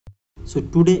So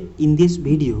today in this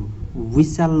video we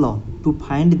shall learn to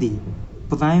find the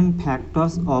prime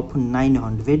factors of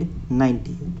 998.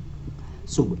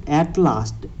 So at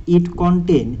last it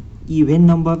contains even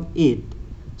number 8.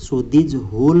 So these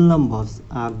whole numbers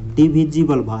are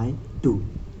divisible by 2.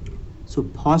 So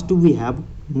first we have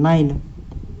 9.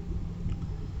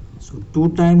 So 2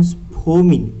 times 4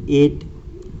 means 8.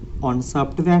 On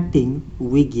subtracting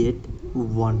we get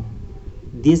 1.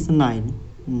 This 9,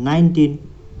 19.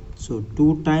 So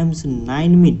 2 times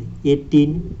 9 means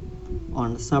 18.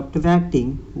 On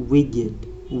subtracting we get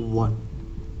 1.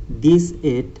 This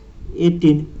 8,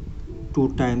 18. 2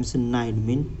 times 9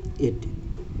 means 18.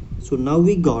 So now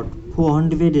we got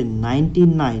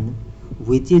 499,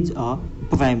 which is a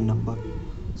prime number.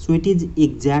 So it is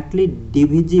exactly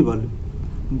divisible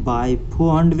by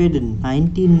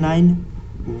 499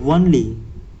 only,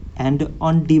 and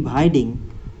on dividing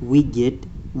we get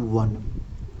 1.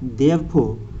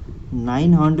 Therefore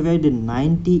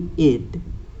 998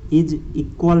 is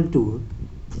equal to,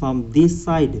 from this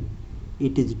side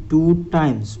it is 2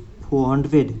 times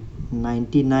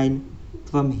 499,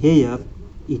 from here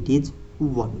it is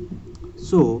 1.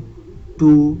 So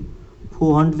 2,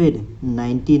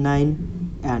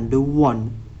 499 and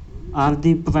 1 are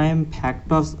the prime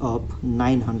factors of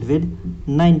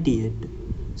 998.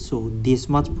 So this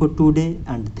much for today,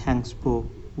 and thanks for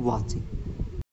watching.